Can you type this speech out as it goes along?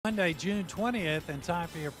Monday, June 20th, and time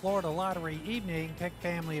for your Florida Lottery evening pick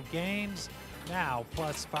family of games, now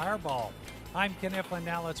plus Fireball. I'm Ken Iflin.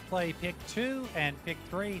 Now let's play Pick 2 and Pick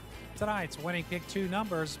 3. Tonight's winning Pick 2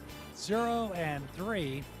 numbers 0 and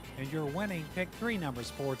 3, and your winning Pick 3 numbers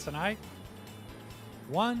for tonight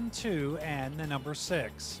 1, 2, and the number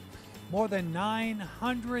 6. More than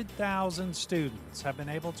 900,000 students have been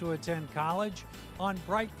able to attend college on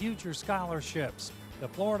Bright Future scholarships. The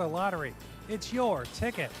Florida Lottery, it's your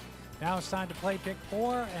ticket. Now it's time to play Pick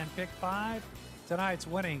 4 and Pick 5. Tonight's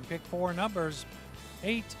winning Pick 4 numbers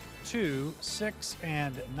 8, 2, 6,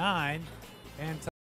 and 9. And